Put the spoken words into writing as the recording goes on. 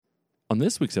On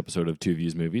this week's episode of Two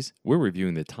Views Movies, we're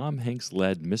reviewing the Tom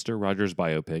Hanks-led Mr. Rogers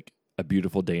biopic, A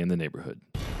Beautiful Day in the Neighborhood.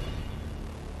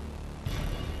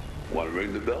 Want to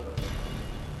ring the bell?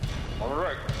 All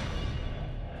right.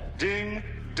 Ding,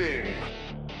 ding.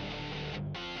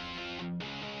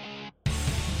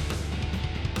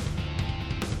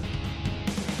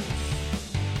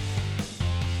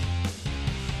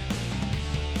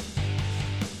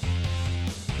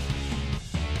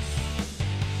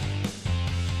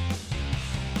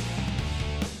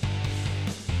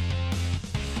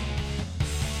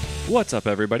 What's up,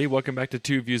 everybody? Welcome back to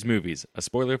Two Views Movies, a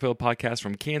spoiler-filled podcast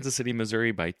from Kansas City,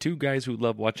 Missouri by two guys who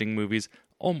love watching movies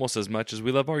almost as much as we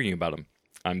love arguing about them.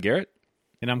 I'm Garrett.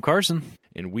 And I'm Carson.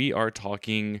 And we are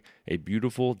talking A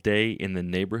Beautiful Day in the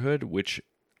Neighborhood, which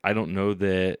I don't know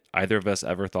that either of us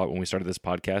ever thought when we started this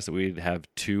podcast that we'd have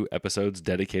two episodes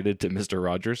dedicated to Mr.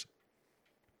 Rogers.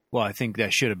 Well, I think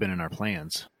that should have been in our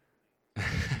plans.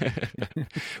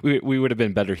 we would have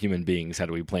been better human beings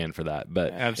had we planned for that,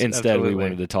 but instead absolutely. We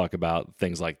wanted to talk about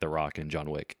things like The Rock and John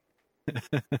Wick.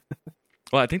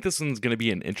 Well, I think this one's going to be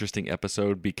an interesting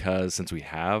episode because since we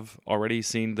have already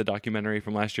seen the documentary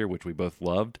from last year, which we both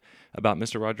loved, about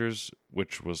Mr. Rogers,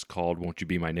 which was called Won't You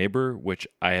Be My Neighbor, which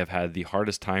I have had the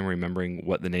hardest time remembering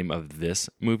what the name of this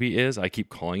movie is. I keep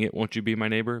calling it Won't You Be My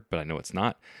Neighbor, but I know it's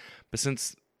not. But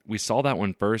since we saw that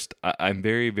one first, I'm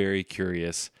very, very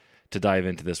curious to dive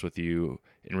into this with you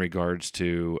in regards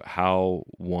to how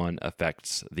one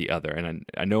affects the other. And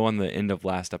I know on the end of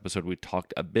last episode, we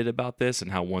talked a bit about this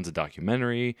and how one's a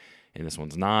documentary and this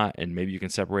one's not, and maybe you can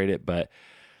separate it, but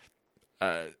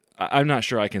I'm not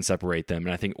sure I can separate them,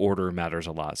 and I think order matters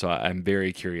a lot. So I'm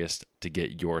very curious to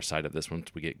get your side of this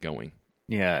once we get going.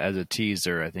 Yeah, as a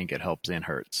teaser, I think it helps and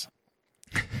hurts.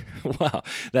 Wow,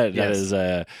 that is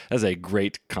a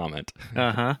great comment.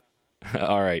 Uh-huh.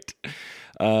 All right.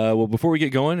 Well, before we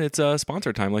get going, it's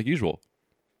sponsor time like usual.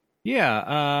 Yeah,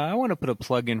 I want to put a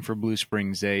plug in for Blue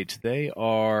Springs 8. They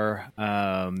are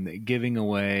giving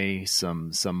away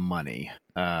some money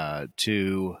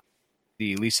to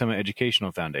the Lee Summit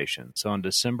Educational Foundation. So on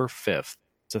December 5th,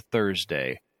 it's a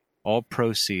Thursday, all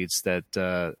proceeds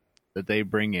that they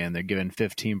bring in, they're giving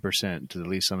 15% to the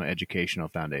Lee Summit Educational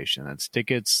Foundation. That's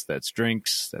tickets, that's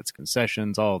drinks, that's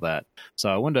concessions, all that. So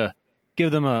I wanted to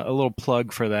give them a little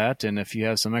plug for that, and if you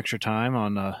have some extra time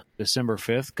on December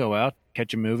 5th, go out,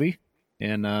 catch a movie,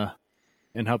 and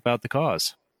help out the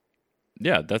cause.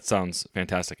 Yeah, that sounds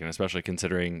fantastic, and especially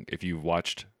considering if you've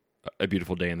watched A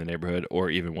Beautiful Day in the Neighborhood or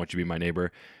even Won't You Be My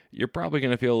Neighbor, you're probably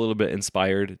going to feel a little bit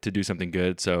inspired to do something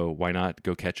good, so why not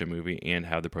go catch a movie and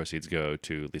have the proceeds go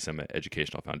to Lee Summit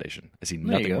Educational Foundation? I see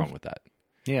nothing wrong with that.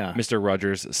 Yeah. Mr.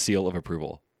 Rogers' seal of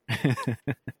approval.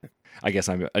 I guess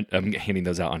I'm handing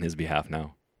those out on his behalf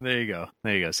now. There you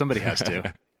go. Somebody has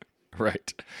to.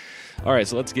 Right. All right,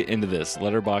 so let's get into this.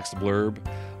 Letterboxd blurb.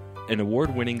 An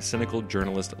award-winning cynical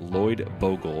journalist, Lloyd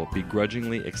Bogle,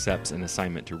 begrudgingly accepts an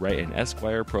assignment to write an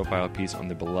Esquire profile piece on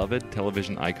the beloved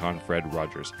television icon Fred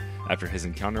Rogers. After his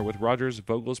encounter with Rogers,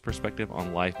 Vogle's perspective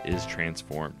on life is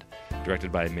transformed.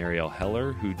 Directed by Marielle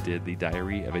Heller, who did The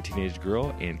Diary of a Teenage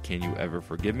Girl and Can You Ever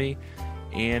Forgive Me?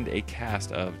 And a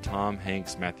cast of Tom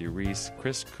Hanks, Matthew Rhys,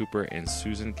 Chris Cooper, and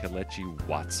Susan Kelechi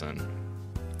Watson.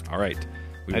 All right.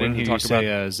 I didn't hear you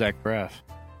say Zach Braff.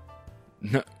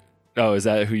 No. Oh, is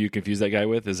that who you confused that guy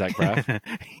with? Is Zach Braff?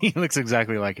 He looks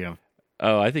exactly like him.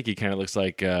 Oh, I think he kind of looks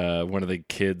like one of the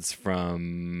kids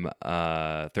from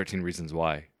 13 Reasons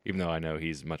Why, even though I know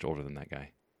he's much older than that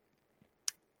guy.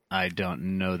 I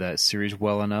don't know that series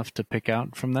well enough to pick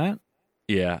out from that.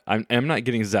 Yeah, I'm not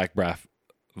getting Zach Braff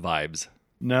vibes.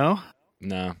 No?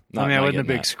 No. I wasn't a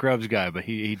big Scrubs guy, but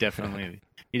he definitely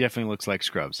looks like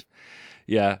Scrubs.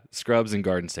 Yeah, Scrubs and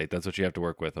Garden State. That's what you have to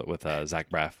work with Zach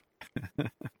Braff.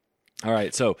 All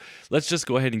right, so let's just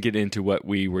go ahead and get into what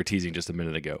we were teasing just a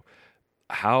minute ago.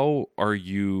 How are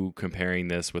you comparing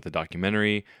this with a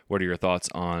documentary? What are your thoughts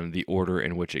on the order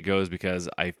in which it goes? Because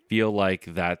I feel like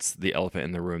that's the elephant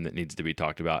in the room that needs to be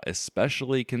talked about,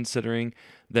 especially considering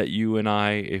that you and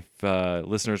I, if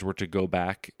listeners were to go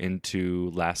back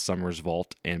into last summer's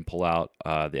vault and pull out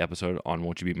the episode on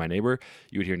Won't You Be My Neighbor,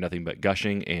 you would hear nothing but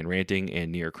gushing and ranting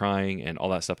and near crying and all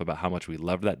that stuff about how much we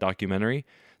loved that documentary.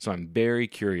 So I'm very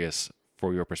curious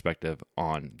for your perspective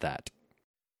on that.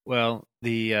 Well,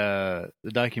 the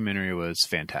documentary was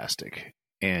fantastic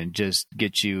and just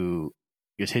hits you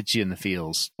in the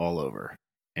feels all over,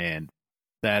 and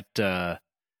that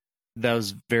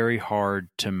was very hard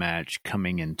to match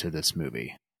coming into this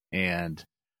movie. And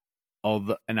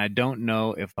I don't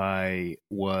know if I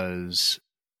was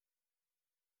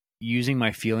using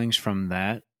my feelings from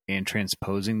that and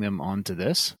transposing them onto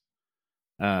this.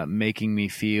 making me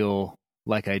feel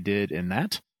like I did in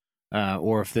that,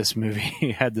 or if this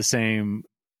movie had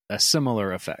a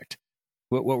similar effect.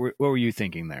 What were you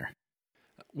thinking there?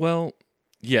 Well,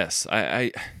 yes,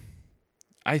 I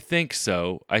think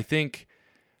so.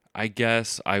 I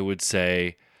guess I would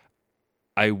say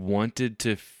I wanted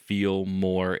to feel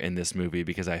more in this movie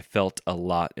because I felt a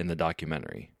lot in the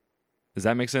documentary. Does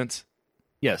that make sense?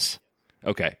 Yes.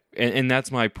 Okay. And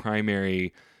that's my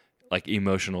primary like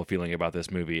emotional feeling about this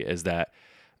movie is that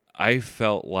I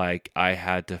felt like I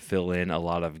had to fill in a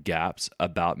lot of gaps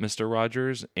about Mr.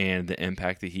 Rogers and the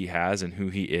impact that he has and who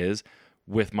he is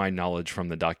with my knowledge from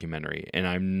the documentary. And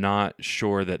I'm not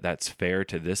sure that that's fair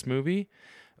to this movie,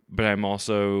 but I'm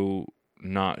also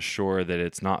not sure that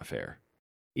it's not fair.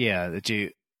 Yeah, that's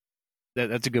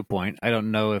a good point. I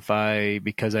don't know if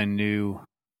because I knew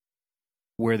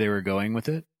where they were going with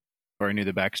it, or I knew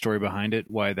the backstory behind it,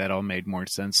 why that all made more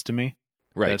sense to me.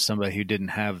 Right. As somebody who didn't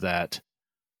have that,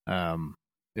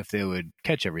 if they would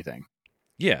catch everything.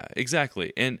 Yeah,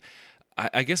 exactly. And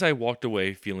I guess I walked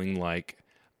away feeling like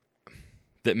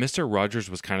that Mr. Rogers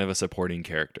was kind of a supporting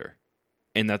character.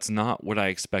 And that's not what I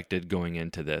expected going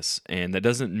into this. And that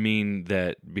doesn't mean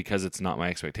that because it's not my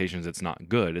expectations, it's not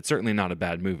good. It's certainly not a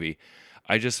bad movie.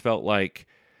 I just felt like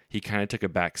he kind of took a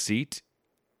back seat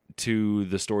to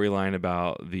the storyline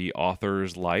about the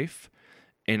author's life.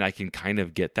 And I can kind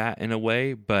of get that in a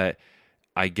way. But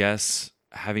I guess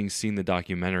having seen the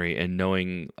documentary and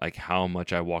knowing like how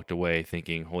much I walked away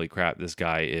thinking, holy crap, this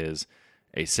guy is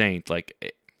a saint.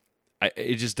 Like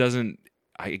it just doesn't.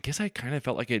 I guess I kind of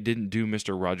felt like it didn't do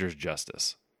Mr. Rogers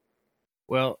justice.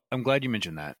 Well, I'm glad you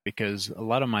mentioned that because a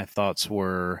lot of my thoughts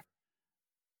were,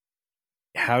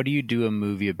 how do you do a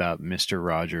movie about Mr.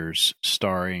 Rogers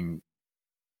starring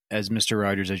as Mr.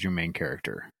 Rogers as your main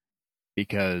character?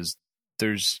 Because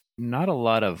there's not a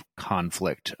lot of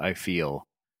conflict, I feel,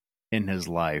 in his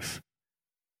life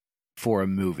for a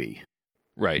movie.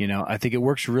 Right. You know, I think it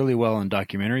works really well in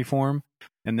documentary form.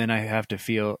 And then I have to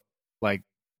feel like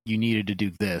you needed to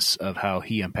do this of how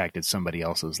he impacted somebody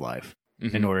else's life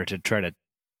in order to try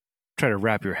to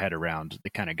wrap your head around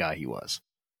the kind of guy he was.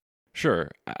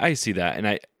 Sure. I see that.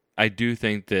 And I do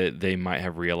think that they might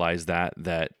have realized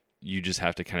that you just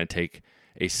have to kind of take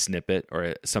a snippet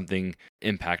or something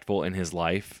impactful in his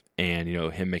life and, you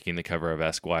know, him making the cover of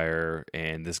Esquire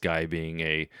and this guy being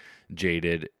a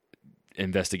jaded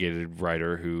investigative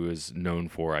writer who is known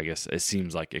for, I guess, it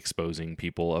seems like exposing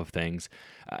people of things.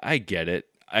 I get it.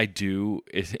 I do.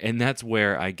 And that's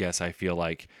where I guess I feel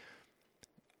like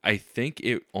I think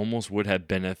it almost would have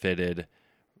benefited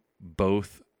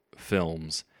both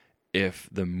films if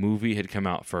the movie had come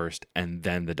out first and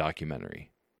then the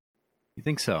documentary. You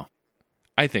think so?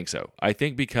 I think so. I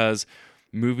think because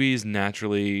movies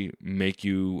naturally make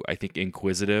you, I think,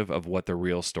 inquisitive of what the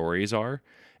real stories are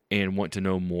and want to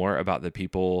know more about the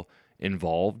people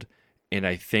involved. And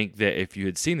I think that if you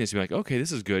had seen this, you'd be like, okay,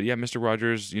 this is good. Yeah, Mr.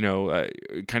 Rogers, you know,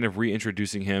 kind of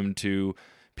reintroducing him to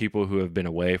people who have been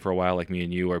away for a while, like me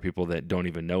and you, or people that don't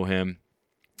even know him,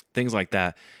 things like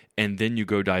that. And then you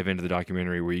go dive into the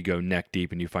documentary where you go neck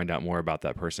deep and you find out more about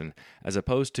that person, as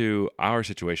opposed to our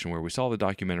situation where we saw the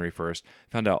documentary first,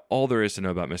 found out all there is to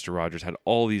know about Mr. Rogers, had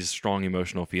all these strong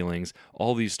emotional feelings,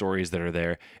 all these stories that are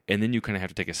there, and then you kind of have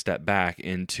to take a step back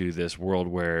into this world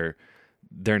where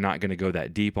they're not going to go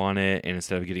that deep on it, and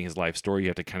instead of getting his life story, you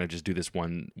have to kind of just do this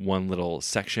one little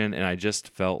section. And I just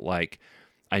felt like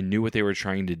I knew what they were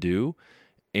trying to do,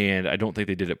 and I don't think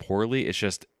they did it poorly. It's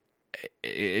just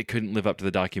it couldn't live up to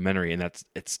the documentary, and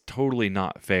it's totally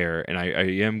not fair. And I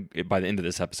am, by the end of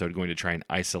this episode, going to try and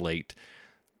isolate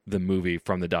the movie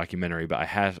from the documentary, but I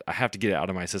have to get it out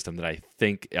of my system that I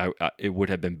think it would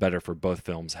have been better for both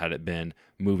films had it been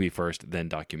movie first then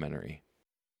documentary.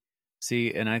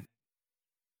 See, and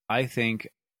I think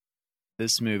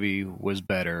this movie was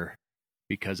better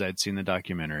because I'd seen the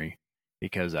documentary,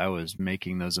 because I was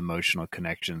making those emotional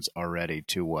connections already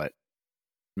to what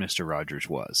Mr. Rogers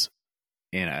was.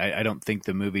 And I don't think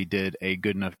the movie did a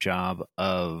good enough job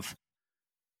of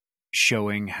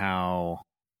showing how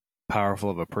powerful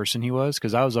of a person he was,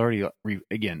 because I was already,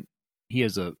 again, he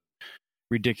has a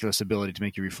ridiculous ability to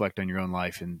make you reflect on your own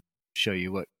life and show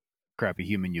you what crappy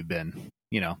human you've been,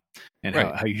 you know, and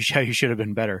right. how you should have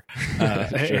been better. Sure.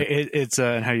 It's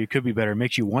and how you could be better. It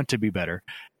makes you want to be better.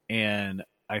 And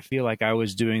I feel like I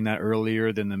was doing that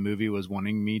earlier than the movie was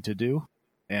wanting me to do.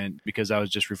 And because I was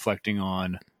just reflecting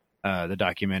on the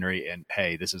documentary and,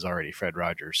 hey, this is already Fred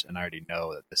Rogers, and I already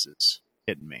know that this is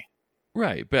hitting me.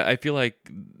 Right. But I feel like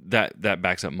that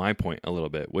backs up my point a little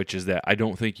bit, which is that I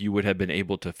don't think you would have been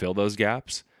able to fill those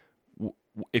gaps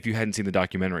if you hadn't seen the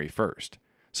documentary first.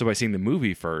 So by seeing the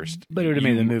movie first, But it would have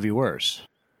made the movie worse.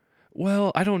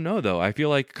 well, I don't know though. I feel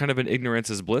like kind of an ignorance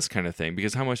is bliss kind of thing,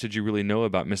 because how much did you really know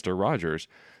about Mr. Rogers?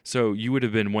 So you would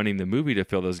have been wanting the movie to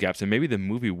fill those gaps, and maybe the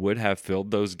movie would have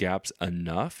filled those gaps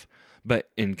enough, but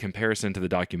in comparison to the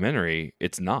documentary,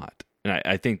 it's not. And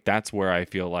I think that's where I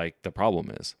feel like the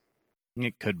problem is.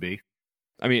 It could be.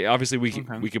 I mean, obviously we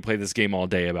Okay. we could play this game all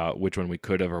day about which one we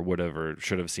could have or would have or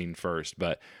should have seen first,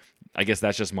 but I guess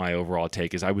that's just my overall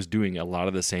take. Is I was doing a lot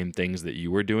of the same things that you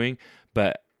were doing,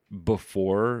 but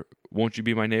before Won't You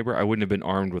Be My Neighbor, I wouldn't have been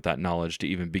armed with that knowledge to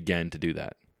even begin to do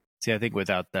that. See, I think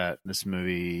without that, this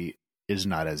movie is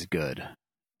not as good.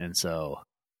 And so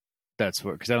that's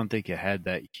what, because I don't think it had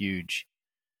that huge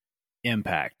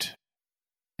impact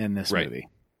in this Right. movie.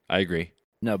 I agree.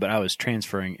 No, but I was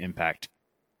transferring impact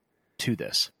to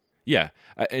this. Yeah,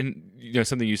 and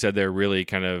something you said there really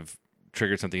kind of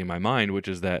triggered something in my mind, which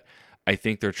is that I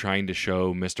think they're trying to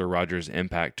show Mr. Rogers'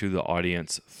 impact to the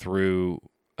audience through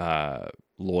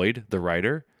Lloyd, the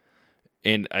writer,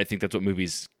 and I think that's what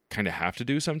movies kind of have to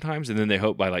do sometimes. And then they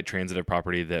hope by like transitive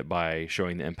property that by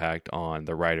showing the impact on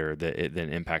the writer, that it then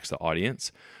impacts the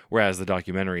audience. Whereas the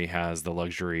documentary has the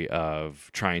luxury of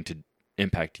trying to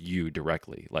impact you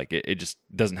directly. Like it just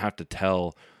doesn't have to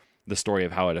tell the story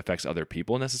of how it affects other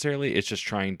people necessarily. It's just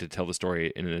trying to tell the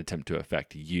story in an attempt to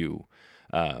affect you.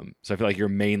 So I feel like you're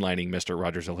mainlining Mr.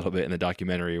 Rogers a little bit in the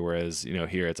documentary, whereas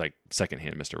here it's like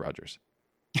secondhand Mr. Rogers.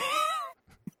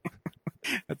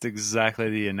 That's exactly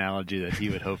the analogy that he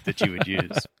would hope that you would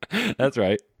use. That's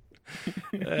right.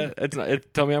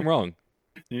 Tell me I'm wrong.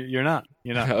 You're not.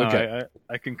 You're not. No, Okay.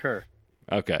 I concur.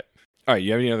 Okay. All right.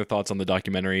 You have any other thoughts on the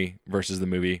documentary versus the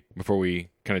movie before we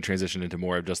kind of transition into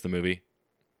more of just the movie?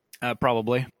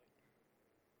 Probably.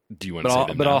 Do you want to say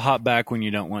them But now? I'll hop back when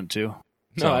you don't want to. No,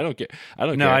 So- I don't care. I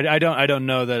don't No, care. I don't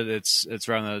know that it's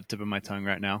right on the tip of my tongue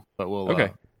right now. But we'll.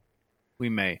 Okay. We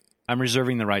may. I'm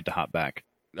reserving the right to hop back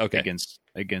Okay.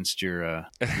 against your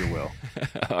will.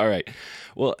 All right.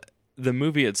 Well, the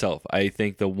movie itself, I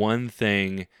think the one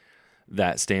thing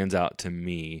that stands out to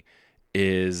me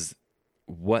is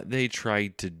what they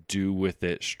tried to do with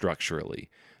it structurally.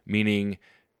 Meaning,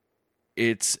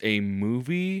 it's a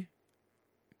movie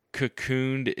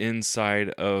cocooned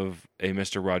inside of a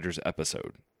Mr. Rogers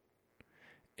episode.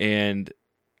 And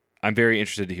I'm very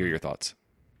interested to hear your thoughts.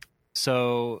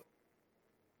 So,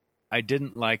 I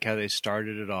didn't like how they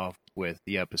started it off with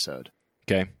the episode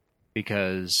Okay.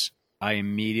 because it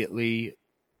immediately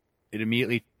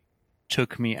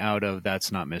took me out of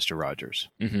that's not Mr. Rogers.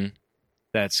 Mm-hmm.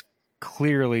 That's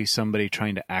clearly somebody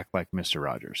trying to act like Mr.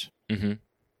 Rogers. Mm-hmm.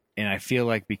 And I feel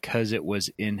like because it was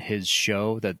in his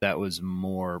show that was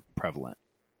more prevalent.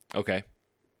 Okay.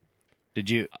 Did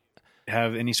you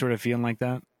have any sort of feeling like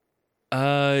that?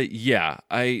 Yeah.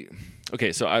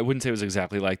 Okay, so I wouldn't say it was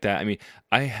exactly like that. I mean,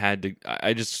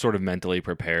 I just sort of mentally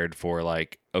prepared for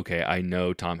like, okay, I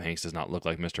know Tom Hanks does not look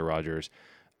like Mr. Rogers,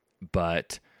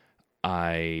 but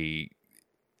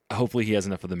hopefully he has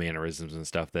enough of the mannerisms and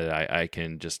stuff that I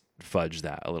can just fudge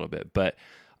that a little bit. But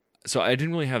so I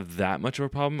didn't really have that much of a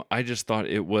problem. I just thought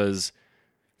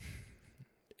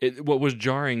what was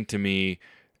jarring to me,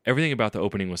 everything about the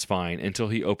opening was fine until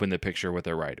he opened the picture with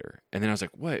a writer. And then I was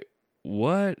like, what?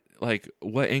 Like,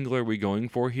 what angle are we going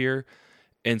for here?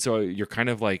 And so you're kind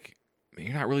of like,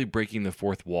 you're not really breaking the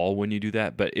fourth wall when you do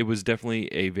that, but it was definitely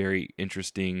a very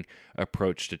interesting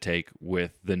approach to take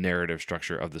with the narrative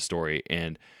structure of the story.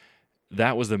 And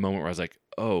that was the moment where I was like,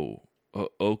 oh,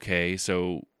 okay.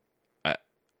 So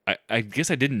I guess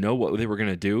I didn't know what they were going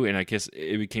to do. And I guess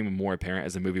it became more apparent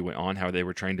as the movie went on how they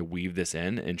were trying to weave this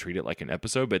in and treat it like an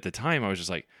episode. But at the time I was just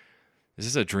like, is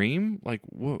this a dream? Like,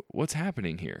 what's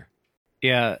happening here?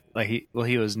 Yeah, like he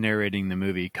was narrating the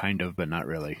movie kind of, but not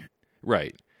really.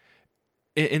 Right.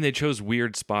 And they chose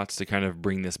weird spots to kind of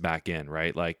bring this back in,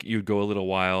 right? Like you'd go a little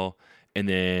while and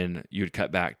then you'd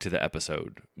cut back to the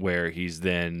episode where he's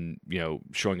then,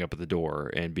 showing up at the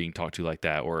door and being talked to like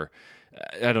that. Or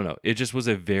I don't know. It just was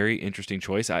a very interesting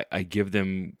choice. I give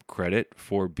them credit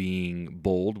for being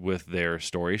bold with their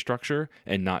story structure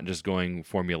and not just going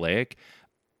formulaic.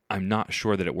 I'm not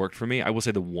sure that it worked for me. I will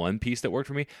say the one piece that worked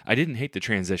for me, I didn't hate the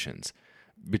transitions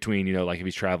between, like if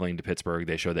he's traveling to Pittsburgh,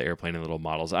 they show the airplane and little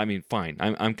models. I mean, fine.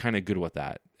 I'm kind of good with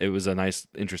that. It was a nice,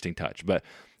 interesting touch. But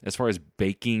as far as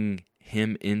baking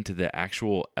him into the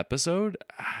actual episode,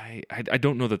 I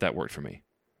don't know that worked for me.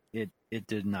 It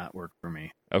did not work for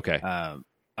me. Okay.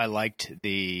 I liked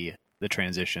the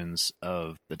transitions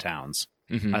of the towns.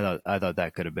 Mm-hmm. I thought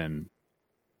that could have been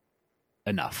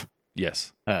enough.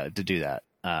 Yes. To do that.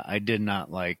 I did not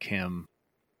like him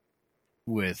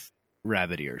with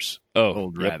rabbit ears. Oh,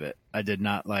 Old yep. Rabbit. I did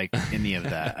not like any of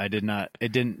that. I did not.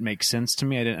 It didn't make sense to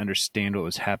me. I didn't understand what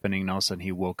was happening. And all of a sudden,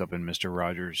 he woke up in Mr.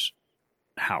 Rogers'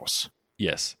 house.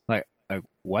 Yes. Like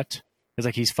what? It's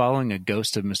like he's following a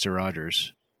ghost of Mr.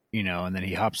 Rogers, and then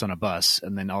he hops on a bus,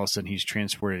 and then all of a sudden he's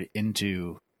transported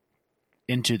into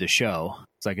the show.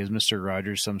 It's like, is Mr.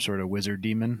 Rogers some sort of wizard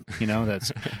demon?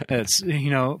 That's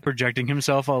projecting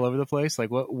himself all over the place. Like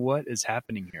what is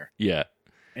happening here? Yeah.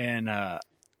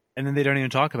 And then they don't even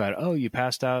talk about it. Oh, you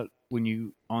passed out when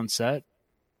you on set?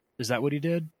 Is that what he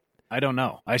did? I don't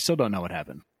know. I still don't know what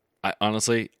happened.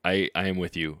 Honestly, I am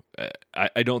with you.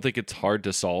 I don't think it's hard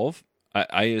to solve.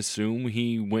 I assume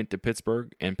he went to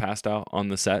Pittsburgh and passed out on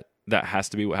the set. That has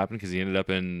to be what happened because he ended up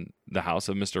in the house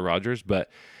of Mr. Rogers. But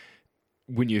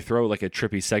when you throw like a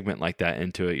trippy segment like that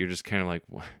into it, you're just kind of like,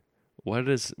 what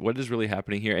is really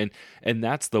happening here? And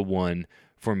that's the one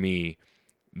for me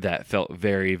that felt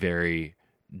very, very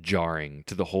jarring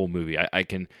to the whole movie. I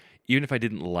can, even if I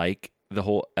didn't like the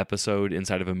whole episode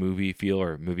inside of a movie feel,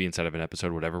 or movie inside of an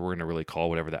episode, whatever we're going to really call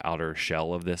whatever the outer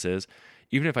shell of this is,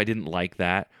 even if I didn't like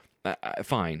that,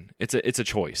 fine. It's a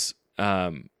choice.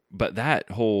 But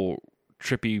that whole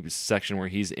trippy section where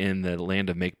he's in the land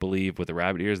of make-believe with the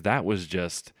rabbit ears, that was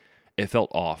just, it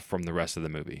felt off from the rest of the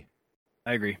movie.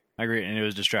 I agree. And it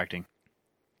was distracting.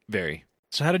 Very.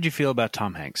 So how did you feel about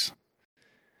Tom Hanks?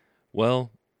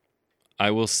 Well, I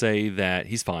will say that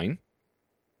he's fine.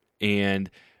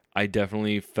 And I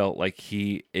definitely felt like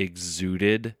he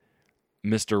exuded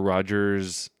Mr.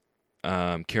 Rogers'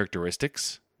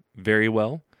 characteristics very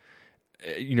well.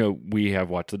 We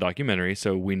have watched the documentary,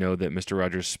 so we know that Mr.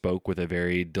 Rogers spoke with a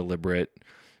very deliberate,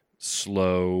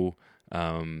 slow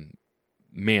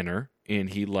manner, and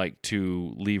he liked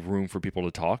to leave room for people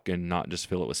to talk and not just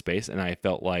fill it with space. And I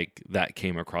felt like that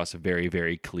came across very,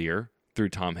 very clear through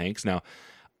Tom Hanks. Now,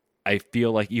 I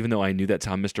feel like even though I knew that's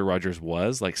how Mr. Rogers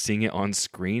was, like seeing it on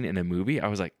screen in a movie, I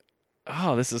was like,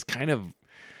 oh, this is kind of,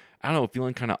 I don't know,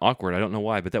 feeling kind of awkward. I don't know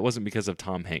why, but that wasn't because of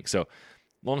Tom Hanks. So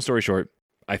long story short,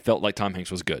 I felt like Tom Hanks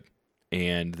was good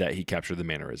and that he captured the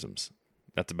mannerisms.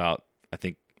 That's about, I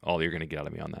think, all you're going to get out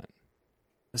of me on that.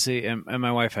 See, and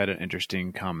my wife had an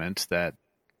interesting comment that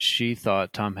she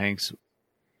thought Tom Hanks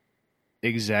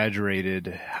exaggerated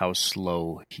how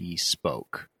slow he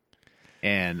spoke.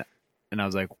 And I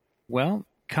was like, well,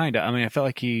 kind of. I mean, I felt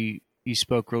like he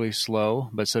spoke really slow,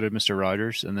 but so did Mr.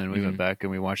 Rogers. And then we went back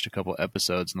and we watched a couple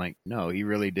episodes and no, he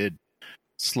really did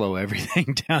slow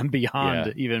everything down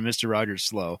beyond even Mr. Rogers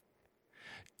slow.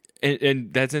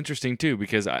 And that's interesting too,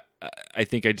 because I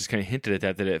think I just kind of hinted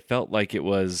at that it felt like it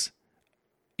was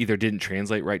either didn't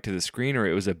translate right to the screen or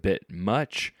it was a bit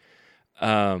much.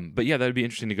 But yeah, that would be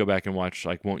interesting to go back and watch,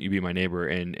 like, Won't You Be My Neighbor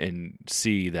and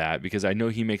see that, because I know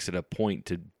he makes it a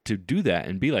point to do that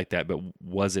and be like that, but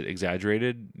was it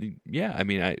exaggerated? Yeah. I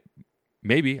mean,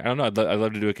 maybe, I don't know. I'd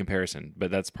love to do a comparison, but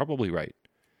that's probably right.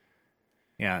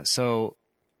 Yeah. So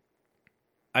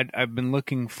I've been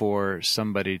looking for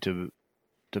somebody to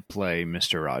play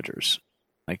Mr. Rogers.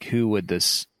 Like, who would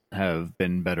this have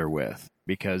been better with?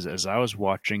 Because as I was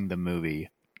watching the movie,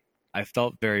 I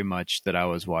felt very much that I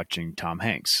was watching Tom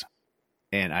Hanks.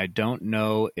 And I don't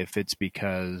know if it's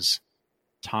because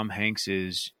Tom Hanks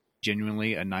is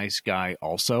genuinely a nice guy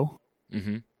also,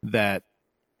 that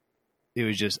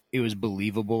it was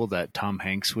believable that Tom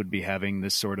Hanks would be having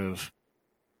this sort of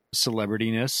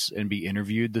celebrityness and be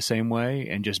interviewed the same way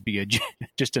and just be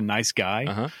just a nice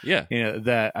guy. Yeah.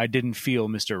 That I didn't feel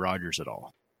Mr. Rogers at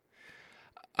all.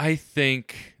 I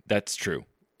think that's true.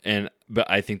 But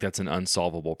I think that's an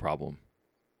unsolvable problem.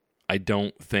 I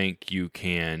don't think you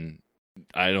can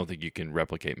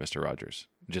replicate Mr. Rogers.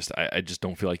 I just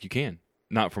don't feel like you can.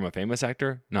 Not from a famous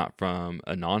actor, not from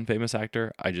a non-famous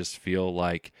actor. I just feel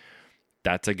like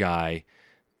that's a guy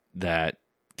that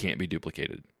can't be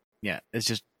duplicated. Yeah, it's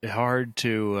just hard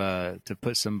to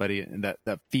put somebody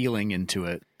that feeling into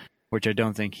it, which I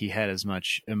don't think he had as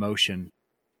much emotion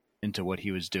into what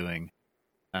he was doing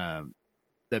that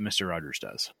Mr. Rogers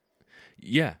does.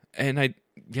 Yeah, and I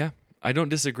don't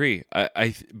disagree. But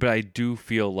I do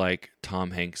feel like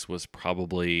Tom Hanks was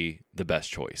probably the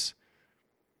best choice.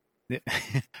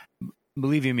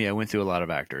 Believe you me, I went through a lot of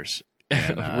actors.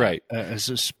 And, right. As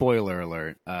a spoiler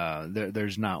alert,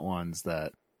 there's not ones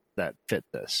that fit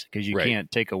this, because you can't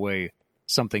take away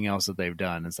something else that they've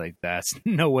done. It's like, that's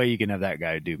no way you can have that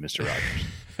guy do Mr. Rogers.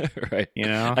 Right.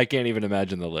 I can't even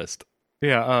imagine the list.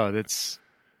 Yeah. Oh, that's,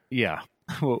 yeah.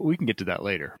 Well, we can get to that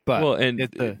later. But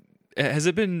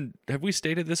have we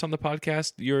stated this on the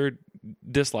podcast, your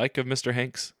dislike of Mr.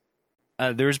 Hanks?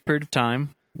 There was a period of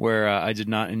time where I did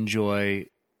not enjoy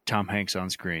Tom Hanks on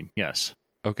screen. Yes.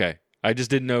 Okay. I just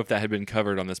didn't know if that had been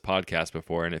covered on this podcast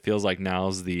before, and it feels like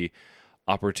now's the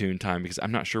opportune time because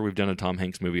I'm not sure we've done a Tom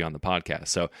Hanks movie on the podcast.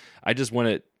 So I just want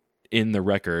it in the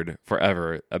record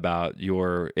forever about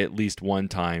your at least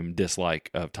one-time dislike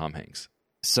of Tom Hanks.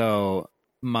 So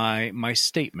my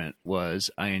statement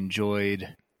was I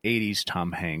enjoyed 80s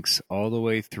Tom Hanks all the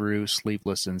way through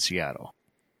Sleepless in Seattle.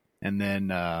 And then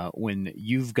when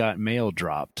You've Got Mail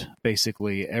dropped,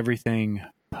 basically everything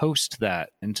post that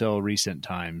until recent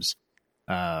times,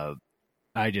 I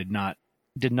did not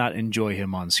enjoy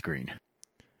him on screen.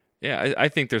 Yeah, I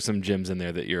think there's some gems in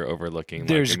there that you're overlooking.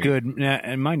 There's good,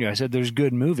 and mind you, I said there's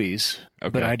good movies,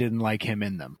 Okay. but I didn't like him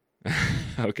in them.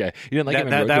 Okay, you didn't like him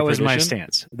in Road that to was my Perdition?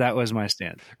 stance. That was my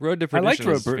stance. Road to I liked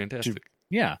Perdition is Road fantastic.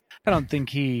 Yeah, I don't think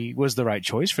he was the right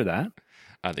choice for that.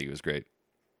 I think it was great.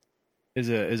 Is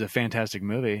a fantastic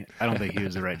movie. I don't think he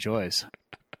was the right choice.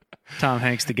 Tom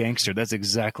Hanks, the gangster. That's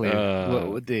exactly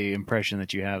what the impression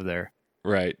that you have there.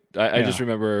 Right. I Yeah. just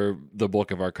remember the bulk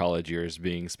of our college years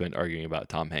being spent arguing about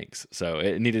Tom Hanks. So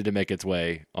it needed to make its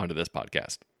way onto this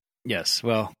podcast. Yes.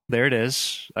 Well, there it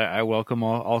is. I welcome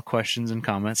all questions and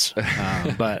comments.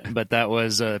 But that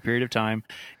was a period of time.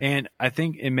 And I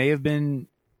think it may have been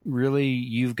really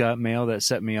You've Got Mail that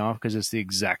set me off because it's the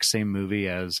exact same movie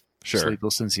as Sure.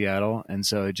 Sleepless in Seattle. And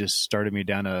so it just started me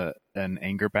down an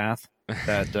anger path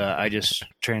that I just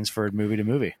transferred movie to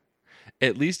movie.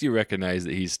 At least you recognize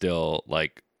that he's still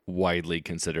like widely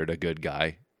considered a good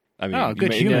guy. I mean, good you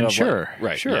may human, have, sure,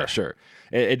 right? sure. Yeah, sure.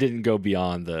 It didn't go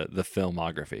beyond the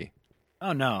filmography.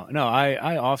 Oh no.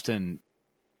 I often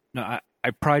I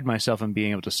pride myself in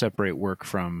being able to separate work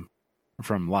from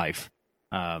life.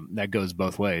 That goes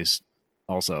both ways.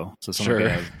 Also, so someone Sure.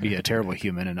 could be a terrible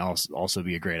human and also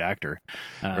be a great actor.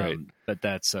 Right. But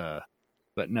that's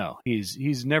but no,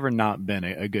 he's never not been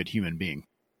a good human being.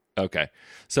 Okay.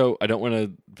 So I don't want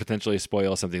to potentially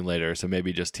spoil something later, so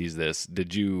maybe just tease this.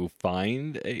 Did you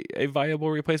find a viable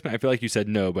replacement? I feel like you said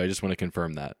no, but I just want to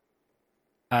confirm that.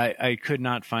 I could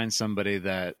not find somebody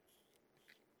that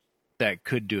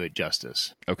could do it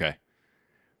justice. Okay.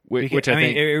 Because, Which I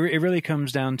think... mean, it really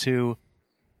comes down to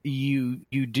you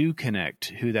do connect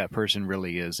who that person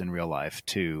really is in real life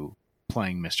to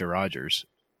playing Mr. Rogers,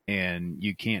 and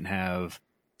you can't have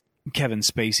Kevin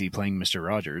Spacey playing Mr.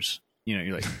 Rogers. You know,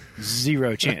 you're like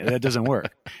zero chance that doesn't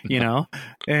work. You know,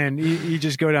 and you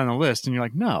just go down the list, and you're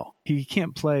like, no, he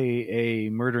can't play a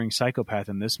murdering psychopath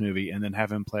in this movie, and then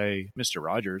have him play Mr.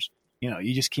 Rogers. You know,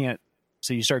 you just can't.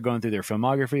 So you start going through their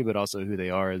filmography, but also who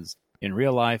they are as in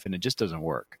real life, and it just doesn't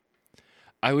work.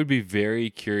 I would be very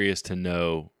curious to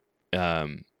know,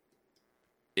 in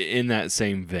that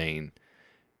same vein,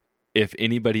 if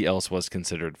anybody else was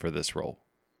considered for this role.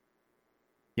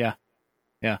 Yeah.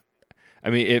 I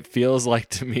mean, it feels like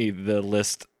to me the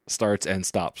list starts and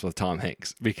stops with Tom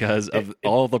Hanks because of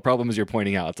all the problems you're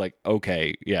pointing out. It's like,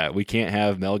 okay, yeah, we can't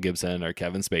have Mel Gibson or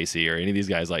Kevin Spacey or any of these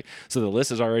guys. Like, so the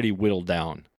list is already whittled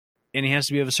down. And he has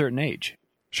to be of a certain age.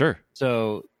 Sure.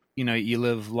 So, you know, you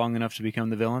live long enough to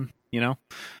become the villain, you know?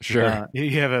 Sure.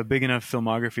 You have a big enough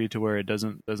filmography to where it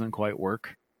doesn't quite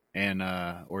work, and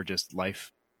or just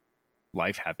life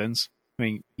happens. I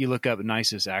mean, you look up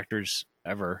nicest actors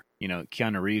ever, you know,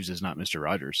 Keanu Reeves is not Mr.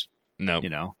 Rogers. No. You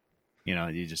know,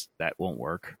 you just, that won't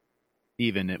work.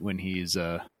 Even when he's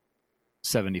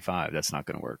 75, that's not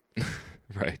going to work.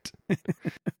 Right.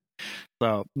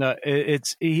 So no,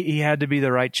 he had to be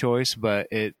the right choice, but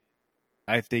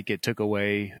I think it took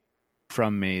away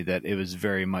from me that it was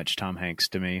very much Tom Hanks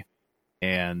to me,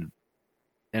 and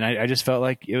I just felt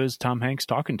like it was Tom Hanks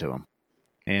talking to him,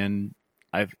 and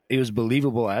it was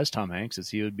believable as Tom Hanks as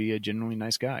he would be a genuinely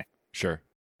nice guy. Sure.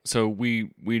 So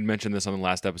we mentioned this on the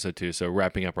last episode too. So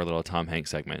wrapping up our little Tom Hanks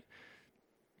segment,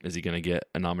 is he going to get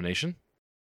a nomination?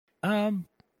 In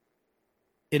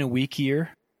a weak year,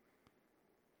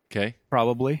 Okay.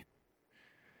 probably.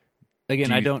 Again,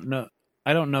 Do you-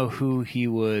 I don't know who he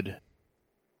would.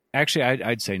 Actually,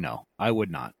 I'd say no. I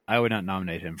would not. I would not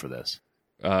nominate him for this.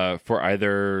 For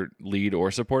either lead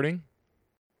or supporting.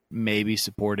 Maybe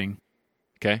supporting,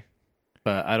 Okay.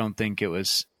 but I don't think it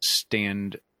was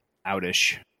stand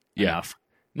outish enough.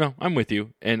 No, I'm with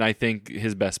you. And I think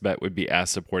his best bet would be as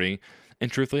supporting. And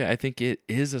truthfully, I think it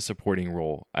is a supporting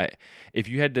role. If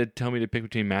you had to tell me to pick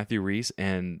between Matthew Rhys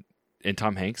and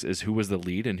Tom Hanks as who was the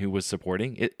lead and who was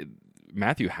supporting,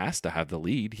 Matthew has to have the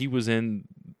lead. He was in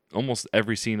almost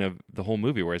every scene of the whole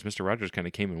movie, whereas Mr. Rogers kind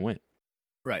of came and went.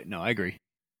 Right. No, I agree.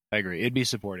 It'd be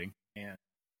supporting. And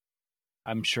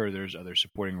I'm sure there's other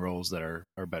supporting roles that are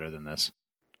better than this.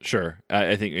 Sure.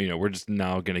 I think, we're just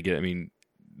now going to get,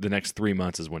 the next 3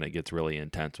 months is when it gets really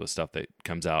intense with stuff that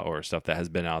comes out or stuff that has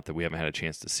been out that we haven't had a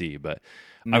chance to see. But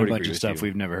And I would a bunch agree of with stuff you.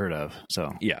 we've never heard of.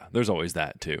 So Yeah, there's always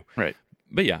that too. right.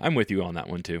 But yeah, I'm with you on that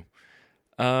one too.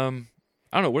 I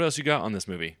don't know what else you got on this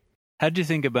movie. How did you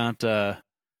think about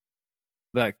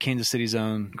Kansas City's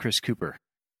own Chris Cooper?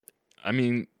 I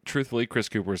mean, truthfully, Chris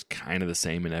Cooper is kind of the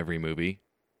same in every movie.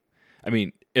 I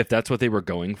mean, if that's what they were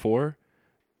going for,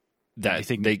 that You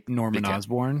think they Norman they can't-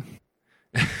 Osborn?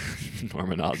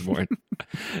 Norman Osborn.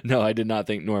 No, I did not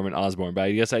think Norman Osborn, but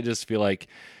I guess I just feel like,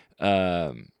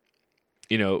 dad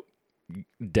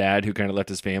who kind of left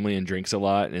his family and drinks a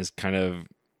lot and is kind of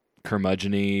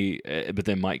curmudgeon-y, but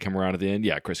then might come around at the end.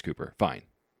 Yeah, Chris Cooper, fine.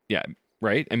 Yeah,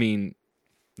 right? I mean,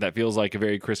 that feels like a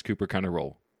very Chris Cooper kind of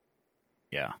role.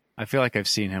 Yeah. I feel like I've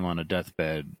seen him on a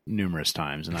deathbed numerous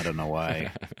times, and I don't know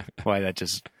why.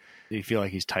 You feel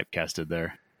like he's typecasted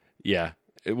there. Yeah,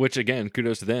 which again,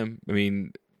 kudos to them. I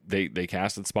mean, they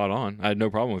casted spot on. I had no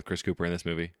problem with Chris Cooper in this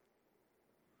movie.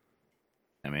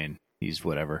 I mean, he's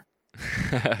whatever.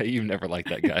 You've never liked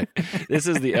that guy. This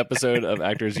is the episode of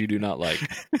actors you do not like.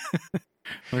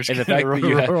 We're just And the gonna fact that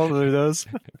you roll through those.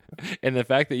 And the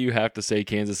fact that you have to say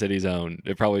Kansas City's own,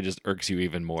 it probably just irks you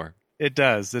even more. It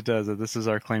does. It does. This is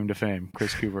our claim to fame,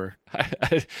 Chris Cooper. I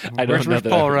don't know Where's that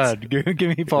Paul happens. Rudd?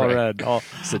 Give me Paul Right. Rudd. I'll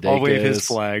Sudeikis. wave his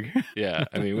flag. Yeah,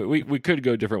 I mean, we could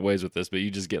go different ways with this, but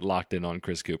you just get locked in on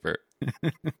Chris Cooper.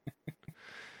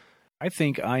 I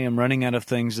think I am running out of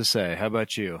things to say. How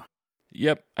about you?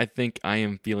 Yep, I think I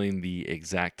am feeling the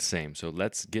exact same. So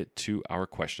let's get to our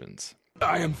questions.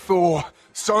 I am Thor,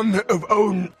 son of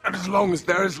Odin, and as long as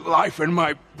there is life in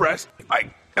my breast, I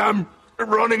am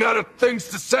running out of things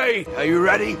to say. Are you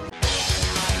ready?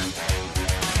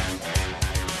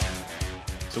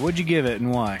 So what'd you give it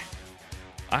and why?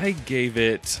 I gave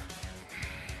it...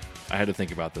 I had to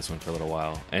think about this one for a little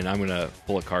while, and I'm going to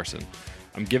pull a Carson.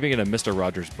 I'm giving it a Mr.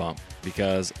 Rogers bump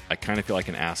because I kind of feel like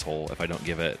an asshole if I don't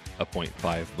give it a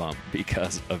 0.5 bump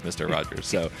because of Mr. Rogers.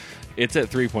 So it's at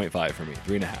 3.5 for me,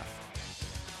 3.5.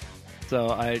 So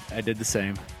I did the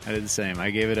same. I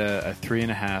gave it a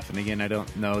 3.5. And again, I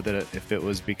don't know that if it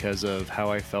was because of how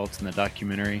I felt in the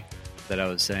documentary that I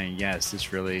was saying, yes,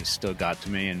 this really still got to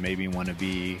me and made me want to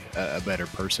be a better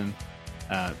person.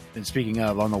 And speaking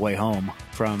of, on the way home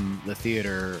from the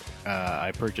theater,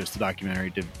 I purchased the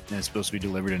documentary, and it's supposed to be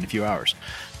delivered in a few hours.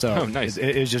 So Oh, nice.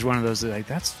 it was just one of those, like,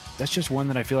 that's just one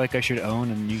that I feel like I should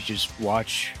own, and you just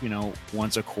watch,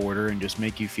 once a quarter and just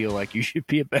make you feel like you should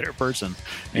be a better person.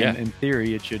 And Yeah. in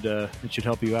theory, it should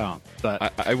help you out.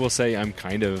 But I will say I'm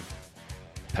kind of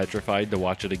petrified to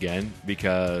watch it again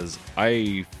because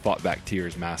I fought back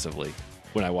tears massively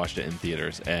when I watched it in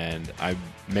theaters, and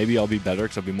maybe I'll be better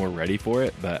because I'll be more ready for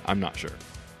it, but I'm not sure.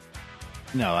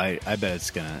 no, I bet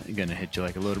it's gonna hit you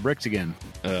like a load of bricks again.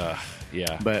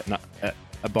 Yeah, But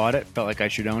I bought it, felt like I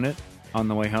should own it on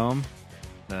the way home.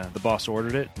 The boss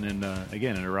ordered it, and then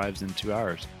again, it arrives in 2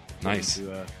 hours. Nice.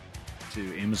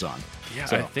 To Amazon. Yeah,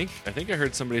 So- I think I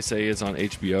heard somebody say it's on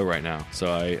HBO right now, so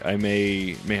I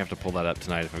may have to pull that up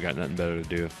tonight if I've got nothing better to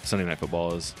do. If Sunday Night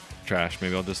Football is trash,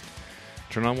 maybe I'll just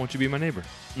turn on Won't You Be My Neighbor.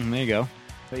 There you go.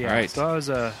 But yeah, All right. so I was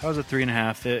a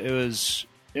 3.5.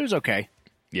 It was okay.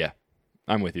 Yeah,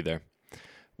 I'm with you there.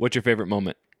 What's your favorite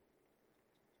moment?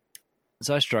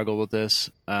 So I struggled with this.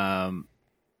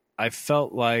 I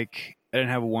felt like I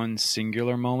didn't have one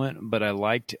singular moment, but I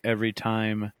liked every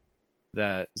time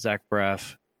that Zach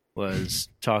Braff was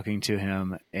talking to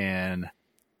him, and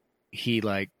he,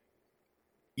 like,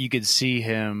 you could see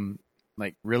him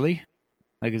like, really?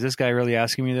 Like, is this guy really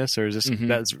asking me this, or is this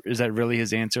is that really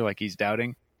his answer? Like, he's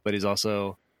doubting, but he's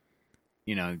also,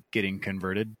 getting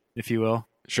converted, if you will.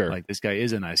 Sure. Like, this guy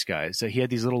is a nice guy. So he had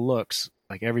these little looks,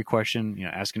 like every question,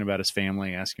 asking about his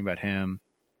family, asking about him,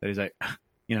 that he's like,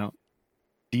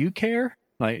 do you care?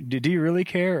 Like, do you really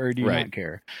care, or do you Right. not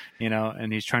care?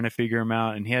 And he's trying to figure him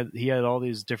out. And he had all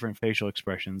these different facial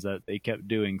expressions that they kept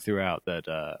doing throughout that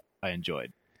I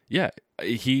enjoyed. Yeah,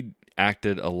 he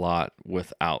acted a lot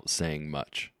without saying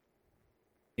much.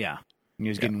 Yeah. And he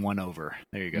was getting won over.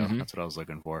 There you go. Mhm. That's what I was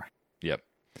looking for. Yep.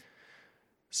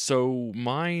 So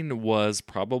mine was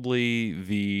probably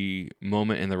the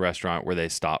moment in the restaurant where they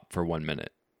stopped for 1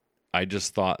 minute. I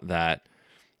just thought that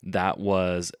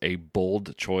was a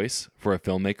bold choice for a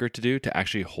filmmaker to do, to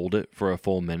actually hold it for a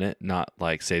full minute, not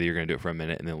like say that you're going to do it for a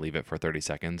minute and then leave it for 30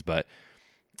 seconds. But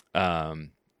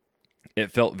it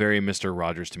felt very Mr.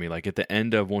 Rogers to me. Like at the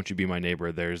end of Won't You Be My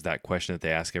Neighbor, there's that question that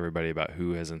they ask everybody about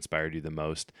who has inspired you the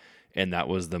most. And that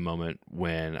was the moment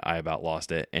when I about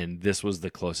lost it. And this was the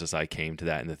closest I came to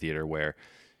that in the theater, where,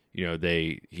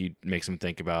 he makes them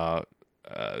think about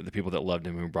the people that loved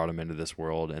him who brought him into this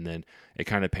world. And then it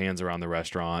kind of pans around the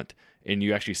restaurant, and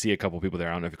you actually see a couple people there.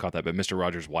 I don't know if you caught that, but Mr.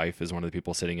 Rogers' wife is one of the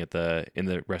people sitting in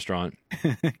the restaurant.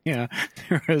 Yeah,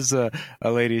 there was a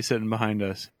lady sitting behind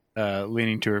us,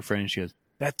 leaning to her friend. She goes,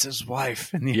 "That's his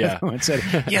wife." And the other one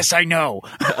said, "Yes, I know."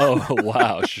 Oh,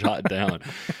 wow. Shot down.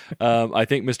 I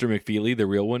think Mr. McFeely, the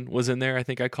real one, was in there. I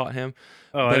think I caught him.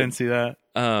 Oh, I didn't see that.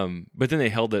 But then they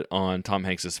held it on Tom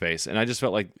Hanks's face. And I just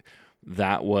felt like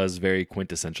that was very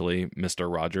quintessentially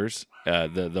Mr. Rogers.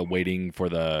 The waiting for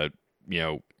the,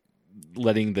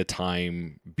 letting the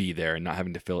time be there and not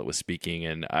having to fill it with speaking.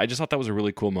 And I just thought that was a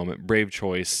really cool moment. Brave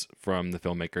choice from the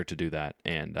filmmaker to do that.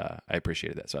 And I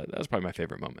appreciated that. So that was probably my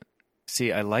favorite moment.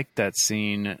 See, I liked that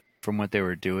scene from what they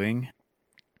were doing.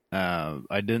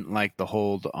 I didn't like the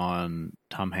hold on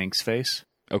Tom Hanks' face.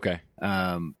 Okay.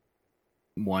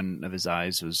 One of his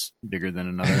eyes was bigger than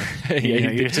another.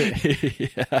 He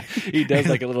does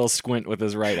like a little squint with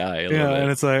his right eye.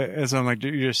 And it's like, and so I'm like,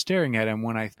 you're just staring at him.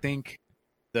 When I think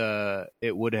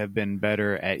it would have been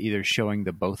better at either showing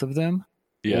the both of them,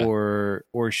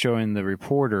 or showing the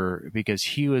reporter, because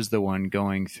he was the one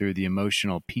going through the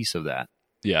emotional piece of that.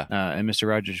 Yeah. And Mr.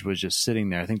 Rogers was just sitting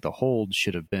there. I think the hold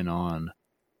should have been on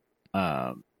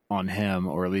him,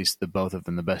 or at least the both of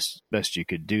them, the best you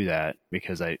could do that,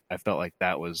 because I felt like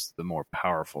that was the more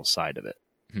powerful side of it.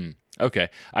 Okay.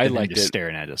 I liked just it.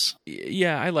 Staring at us.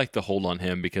 Yeah, I like the hold on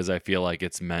him because I feel like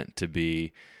it's meant to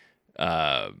be,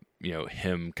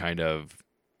 him kind of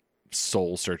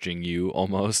soul searching you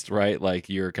almost, right? Like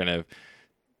you're kind of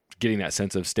getting that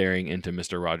sense of staring into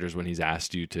Mr. Rogers when he's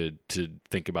asked you to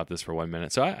think about this for 1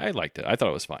 minute. So I liked it. I thought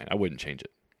it was fine. I wouldn't change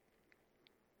it.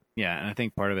 Yeah, and I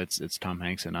think part of it's Tom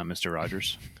Hanks and not Mr.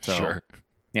 Rogers. So, sure.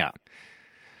 Yeah.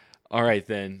 All right,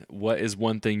 then. What is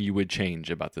one thing you would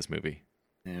change about this movie?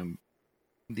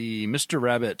 The Mr.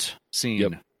 Rabbit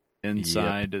scene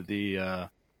inside the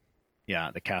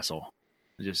castle.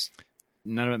 Just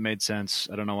none of it made sense.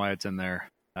 I don't know why it's in there.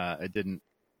 It didn't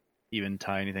even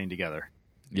tie anything together.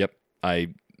 Yep.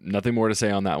 Nothing more to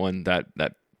say on that one.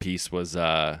 That piece was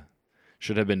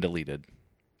should have been deleted.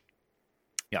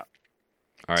 Yeah.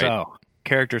 All right. So,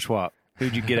 character swap.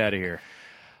 Who'd you get out of here?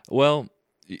 Well,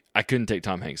 I couldn't take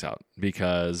Tom Hanks out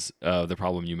because of the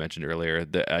problem you mentioned earlier.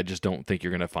 I just don't think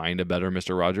you're going to find a better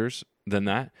Mr. Rogers than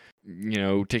that.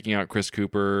 Taking out Chris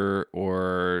Cooper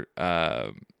or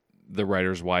the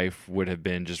writer's wife would have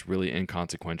been just really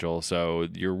inconsequential. So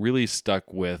you're really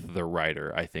stuck with the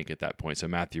writer, I think, at that point. So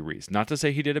Matthew Rhys. Not to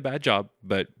say he did a bad job,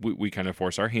 but we kind of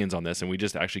forced our hands on this, and we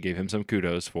just actually gave him some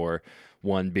kudos for,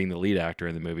 one, being the lead actor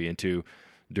in the movie, and two,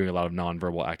 doing a lot of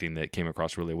nonverbal acting that came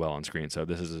across really well on screen. So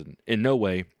this is in no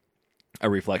way a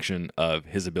reflection of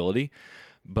his ability.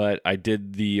 But I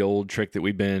did the old trick that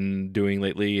we've been doing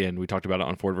lately, and we talked about it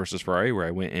on Ford versus Ferrari, where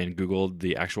I went and Googled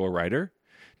the actual writer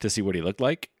to see what he looked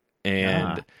like.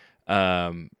 And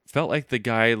felt like the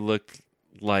guy looked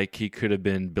like he could have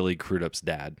been Billy Crudup's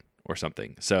dad or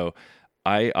something. So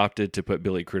I opted to put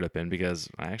Billy Crudup in because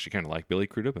I actually kind of like Billy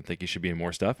Crudup and think he should be in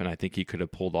more stuff. And I think he could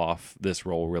have pulled off this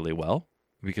role really well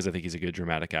because I think he's a good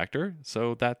dramatic actor.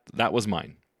 So that was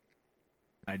mine.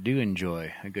 I do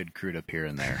enjoy a good Crudup here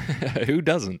and there. Who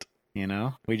doesn't?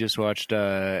 We just watched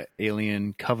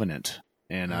Alien Covenant.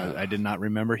 And I did not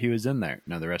remember he was in there.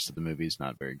 Now, the rest of the movie is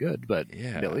not very good, but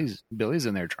Billy's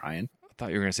in there trying. I thought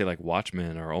you were going to say like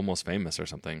Watchmen or Almost Famous or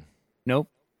something. Nope.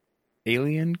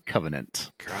 Alien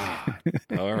Covenant. God.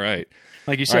 All right.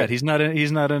 Like you said, he's not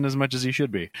in as much as he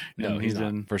should be. No, he's not,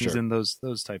 in, for sure. He's in those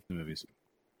types of movies.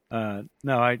 No,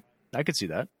 I could see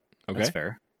that. Okay. That's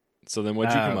fair. So then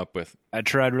what'd you come up with? I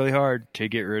tried really hard to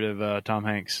get rid of Tom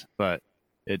Hanks, but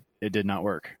it did not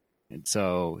work. And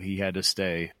so he had to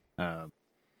stay.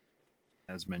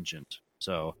 As mentioned.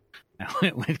 So I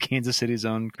went with Kansas City's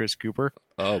own Chris Cooper.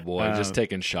 Oh boy, just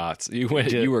taking shots. You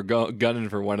were gunning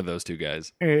for one of those two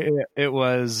guys. It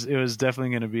was definitely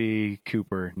going to be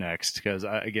Cooper next because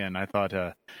I thought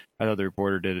the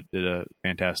reporter did a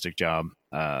fantastic job.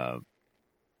 Again,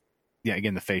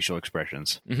 the facial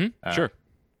expressions. Mm-hmm. Sure.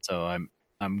 So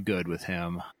I'm good with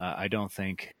him. I don't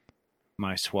think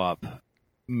my swap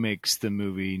makes the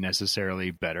movie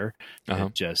necessarily better.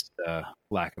 It's just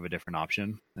lack of a different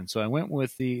option. And so I went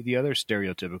with the other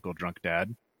stereotypical drunk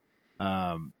dad.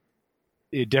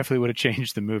 It definitely would have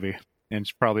changed the movie, and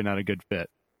it's probably not a good fit.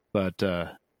 But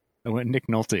I went Nick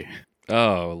Nolte.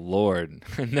 Oh, Lord.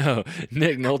 No,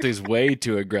 Nick Nolte's way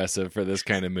too aggressive for this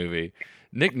kind of movie.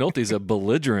 Nick Nolte's a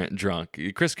belligerent drunk.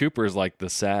 Chris Cooper is like the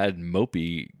sad,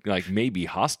 mopey, like maybe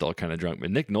hostile kind of drunk.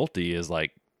 But Nick Nolte is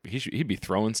like, he'd be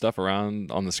throwing stuff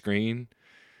around on the screen.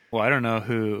 Well, I don't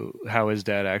know how his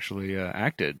dad actually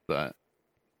acted, but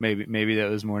Maybe that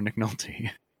was more Nick Nolte.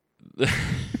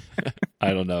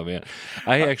 I don't know, man.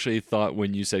 I actually thought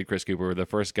when you said Chris Cooper, the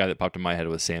first guy that popped in my head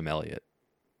was Sam Elliott.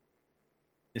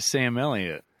 Is Sam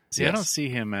Elliott? See, Yes. I don't see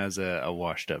him as a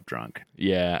washed up drunk.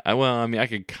 Yeah, I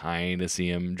could kind of see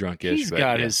him drunkish. He's but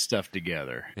got yeah. his stuff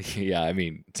together, Yeah, I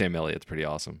mean, Sam Elliott's pretty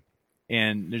awesome.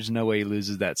 and there's no way he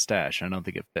loses that stash. I don't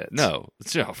think it fits. No,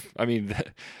 so I mean,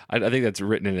 I think that's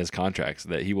written in his contracts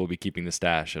that he will be keeping the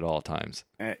stash at all times.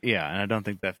 Yeah, and I don't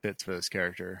think that fits for this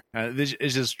character.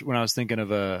 It's just when I was thinking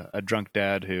of a drunk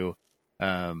dad who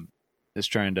is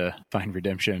trying to find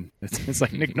redemption. It's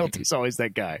like Nick Nolte's always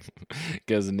that guy.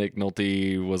 Because Nick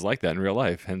Nolte was like that in real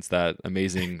life, hence that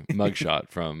amazing mugshot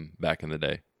from back in the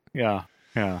day. Yeah.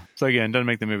 So again, doesn't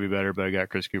make the movie better, but I got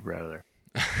Chris Cooper out of there.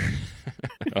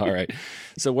 All right.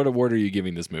 So what award are you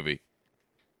giving this movie?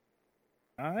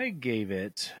 I gave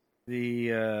it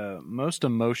the most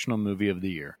emotional movie of the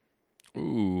year.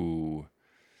 Ooh.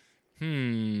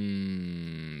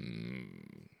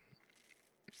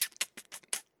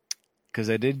 Because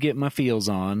I did get my feels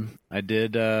on. I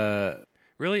did.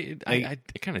 Really? I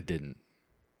kind of didn't.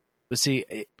 But see,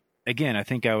 again, I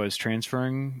think I was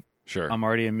transferring. Sure. I'm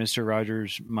already in Mr.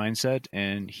 Rogers' mindset,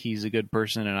 and he's a good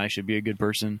person, and I should be a good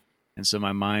person. And so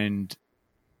my mind,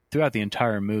 throughout the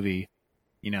entire movie,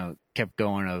 kept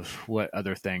going of what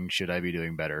other things should I be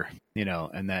doing better,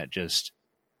 and it just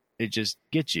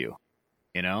gets you,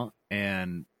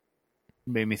 and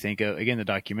made me think of, again, the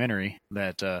documentary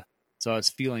that, so I was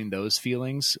feeling those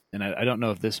feelings, and I don't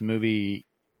know if this movie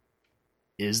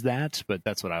is that, but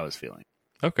that's what I was feeling.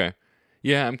 Okay.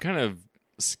 Yeah, I'm kind of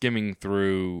skimming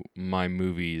through my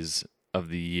movies of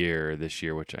the year this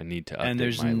year, which I need to update And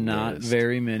there's my not list.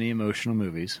 very many emotional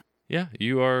movies. Yeah,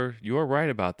 you are right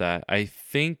about that. I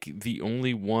think the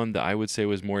only one that I would say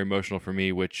was more emotional for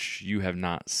me, which you have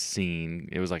not seen,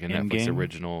 it was like a Netflix Endgame?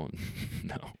 original.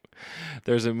 No.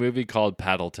 There's a movie called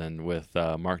Paddleton with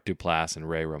Mark Duplass and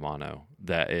Ray Romano.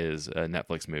 That is a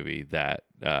Netflix movie that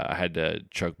I had to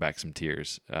choke back some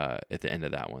tears at the end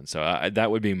of that one. So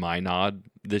that would be my nod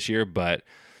this year, but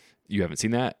you haven't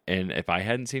seen that. And if I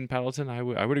hadn't seen Paddleton, I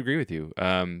would agree with you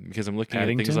because I'm looking at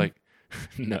things Paddington? like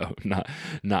no,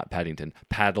 not Paddington,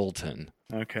 Paddleton.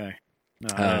 Okay.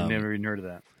 No, I've never even heard of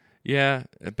that. Yeah,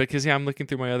 because I'm looking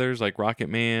through my others like Rocket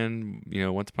Man,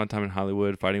 Once Upon a Time in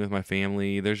Hollywood, Fighting with My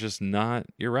Family. There's just not.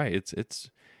 You're right. It's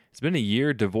been a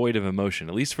year devoid of emotion,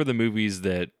 at least for the movies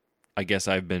that I guess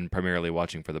I've been primarily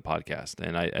watching for the podcast,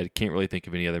 and I can't really think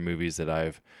of any other movies that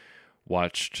I've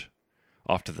watched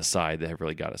off to the side that have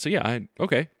really got it. So yeah,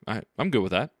 I'm good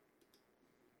with that.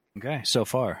 Okay, so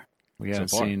far. We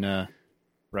haven't far. seen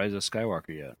Rise of Skywalker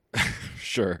yet.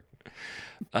 Sure.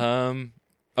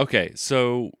 Okay,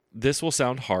 so this will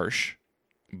sound harsh,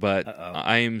 but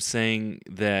I am saying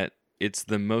that it's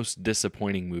the most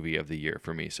disappointing movie of the year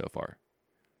for me so far.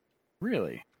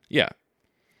 Really? Yeah.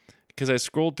 Because I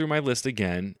scrolled through my list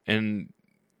again, and,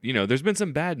 there's been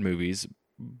some bad movies,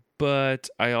 but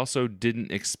I also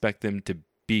didn't expect them to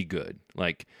be good.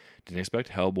 Like, didn't expect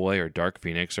Hellboy or Dark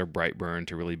Phoenix or Brightburn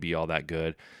to really be all that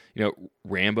good.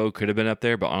 Rambo could have been up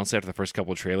there, but honestly, after the first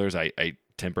couple of trailers, I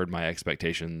tempered my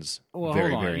expectations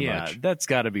very, hold on. very Yeah, much. that's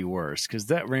got to be worse because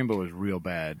that Rainbow was real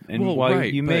bad. And Well, while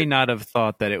right, you may but- not have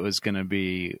thought that it was going to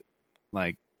be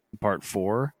like part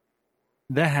 4,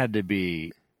 that had to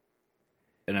be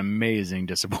an amazing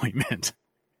disappointment.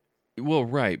 Well,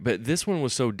 right, but this one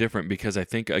was so different because I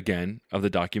think, again, of the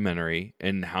documentary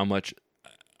and how much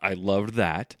I loved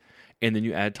that. And then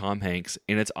you add Tom Hanks,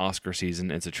 and it's Oscar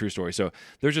season. It's a true story. So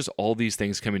there's just all these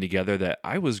things coming together that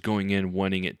I was going in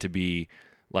wanting it to be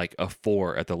like a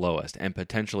 4 at the lowest and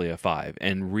potentially a 5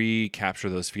 and recapture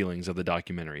those feelings of the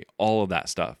documentary, all of that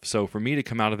stuff. So for me to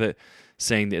come out of it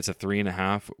saying that it's a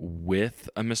 3.5 with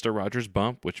a Mr. Rogers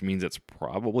bump, which means it's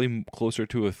probably closer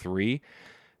to a 3,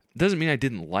 doesn't mean I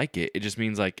didn't like it. It just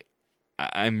means like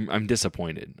I'm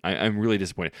disappointed. I'm really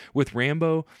disappointed. With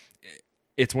Rambo,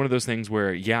 it's one of those things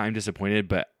where, yeah, I'm disappointed,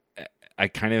 but I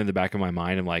kind of in the back of my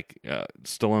mind, I'm like,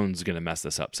 Stallone's going to mess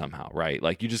this up somehow, right?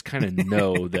 Like, you just kind of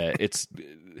know that it's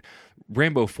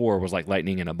Rambo 4 was like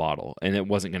lightning in a bottle, and it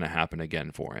wasn't going to happen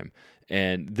again for him.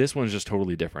 And this one's just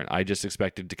totally different. I just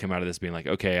expected to come out of this being like,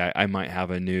 okay, I might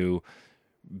have a new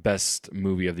best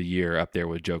movie of the year up there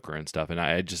with Joker and stuff, and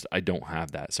I don't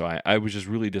have that. So I was just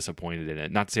really disappointed in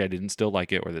it. Not to say I didn't still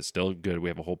like it or that it's still good. We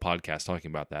have a whole podcast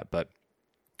talking about that, but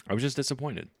I was just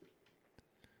disappointed.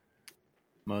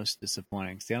 Most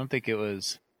disappointing. See, I don't think it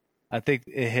was. I think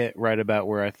it hit right about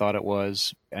where I thought it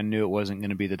was. I knew it wasn't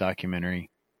going to be the documentary.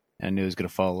 And I knew it was going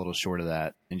to fall a little short of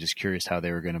that, and just curious how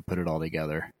they were going to put it all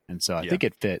together. And so I think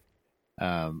it fit.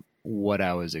 what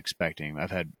I was expecting.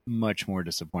 I've had much more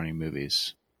disappointing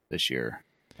movies this year,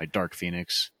 like Dark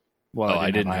Phoenix. While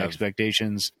I didn't have high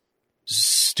expectations,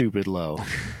 stupid low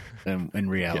in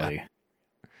reality.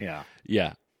 Yeah.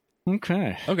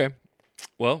 Okay.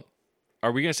 Well,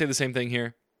 are we going to say the same thing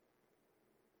here?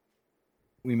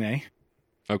 We may.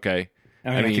 Okay.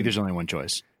 I think there's only one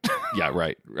choice. Yeah,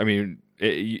 right. I mean,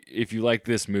 if you like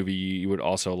this movie, you would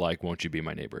also like Won't You Be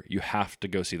My Neighbor. You have to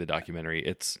go see the documentary.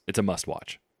 It's a must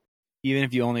watch. Even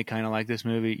if you only kind of like this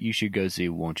movie, you should go see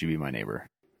Won't You Be My Neighbor.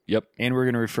 Yep. And we're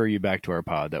going to refer you back to our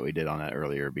pod that we did on that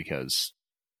earlier because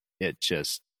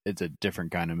it's a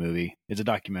different kind of movie. It's a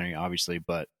documentary, obviously,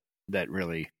 but that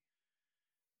really,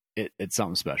 it's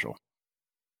something special.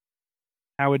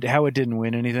 How it didn't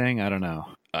win anything, I don't know.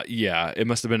 Yeah, it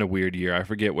must have been a weird year. I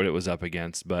forget what it was up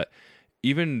against, but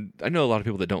even I know a lot of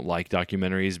people that don't like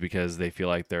documentaries because they feel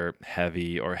like they're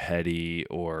heavy or heady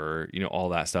or all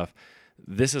that stuff.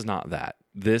 This is not that.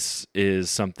 This is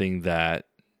something that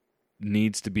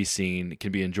needs to be seen. It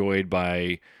can be enjoyed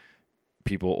by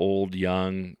people old,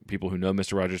 young, people who know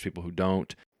Mr. Rogers, people who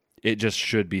don't. It just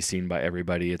should be seen by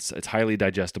everybody. It's highly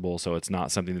digestible, so it's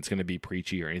not something that's going to be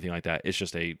preachy or anything like that. It's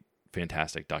just a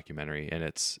fantastic documentary, and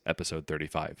it's episode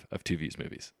 35 of Two Views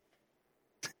Movies.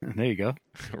 There you go.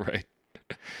 Right.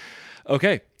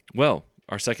 Okay. Well,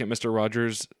 our second Mr.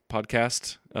 Rogers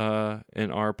podcast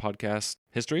in our podcast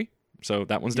history. So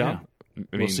that one's down.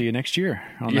 We'll see you next year.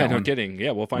 No kidding.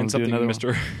 Yeah, we'll find something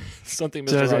Mr.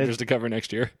 Rogers to cover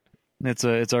next year.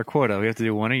 It's our quota. We have to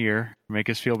do one a year, make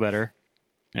us feel better,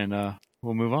 and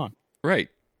we'll move on. Right.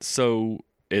 So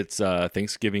it's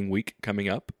Thanksgiving week coming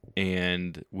up,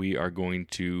 and we are going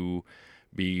to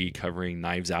be covering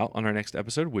Knives Out on our next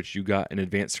episode, which you got an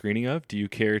advanced screening of. Do you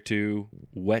care to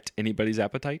whet anybody's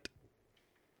appetite?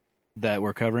 That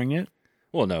we're covering it?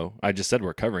 Well, no. I just said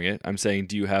we're covering it. I'm saying,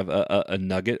 do you have a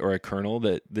nugget or a kernel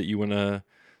that you want to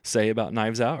say about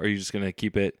Knives Out, or are you just going to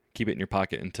keep it in your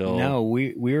pocket until... No,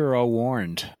 we were all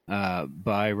warned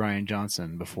by Rian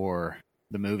Johnson before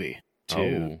the movie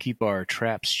to keep our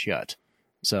traps shut.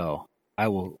 So I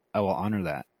will honor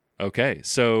that. Okay,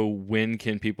 so when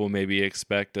can people maybe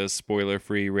expect a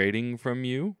spoiler-free rating from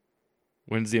you?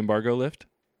 When's the embargo lift?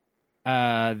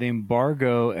 The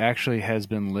embargo actually has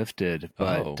been lifted,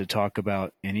 but to talk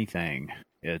about anything,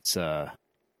 it's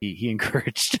he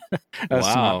encouraged us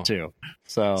not to.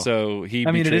 So he.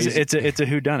 I mean, it's a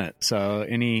whodunit. So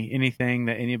anything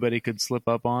that anybody could slip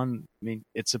up on, I mean,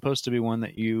 it's supposed to be one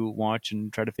that you watch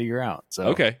and try to figure out. So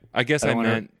okay, I guess I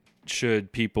meant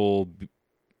should people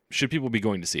be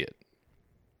going to see it?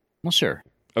 Well, sure.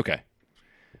 Okay.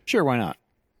 Sure, why not?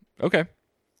 Okay.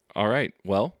 All right.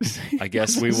 Well, I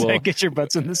guess we will... Get your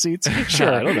butts in the seats?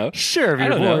 Sure. I don't know. Sure, if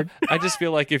you're bored. I just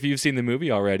feel like if you've seen the movie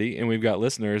already, and we've got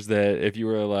listeners, that if you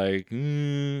were like,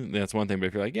 that's one thing, but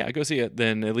if you're like, yeah, go see it,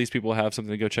 then at least people have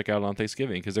something to go check out on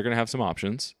Thanksgiving, because they're going to have some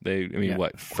options.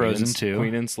 What? Frozen 2.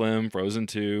 Queen and Slim, Frozen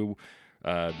 2,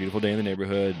 Beautiful Day in the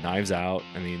Neighborhood, Knives Out.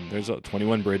 I mean, there's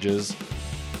 21 Bridges.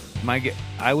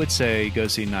 I would say go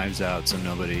see Knives Out so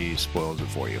nobody spoils it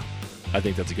for you. I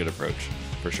think that's a good approach,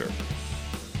 for sure.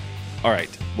 All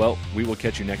right. Well, we will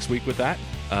catch you next week with that.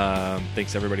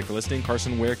 Thanks, everybody, for listening.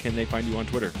 Carson, where can they find you on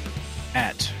Twitter?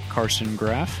 At Carson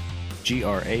Graff,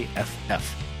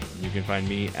 Graff. You can find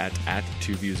me at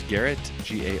TwoViewsGarrett,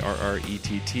 Garrett.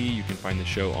 You can find the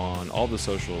show on all the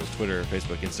socials, Twitter,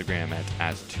 Facebook, Instagram,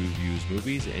 at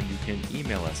TwoViewsMovies, and you can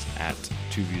email us at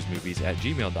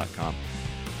twoviewsmovies@gmail.com.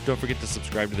 Don't forget to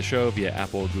subscribe to the show via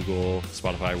Apple, Google,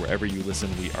 Spotify, wherever you listen,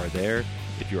 we are there.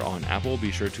 If you're on Apple, be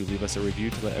sure to leave us a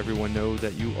review to let everyone know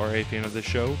that you are a fan of the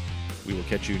show. We will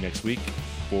catch you next week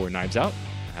for Knives Out.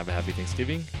 Have a happy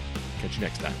Thanksgiving. Catch you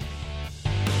next time.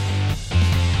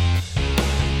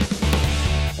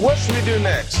 What should we do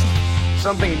next?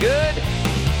 Something good?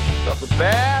 Something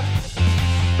bad?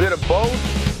 Bit of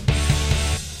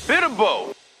both? Bit of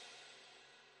both.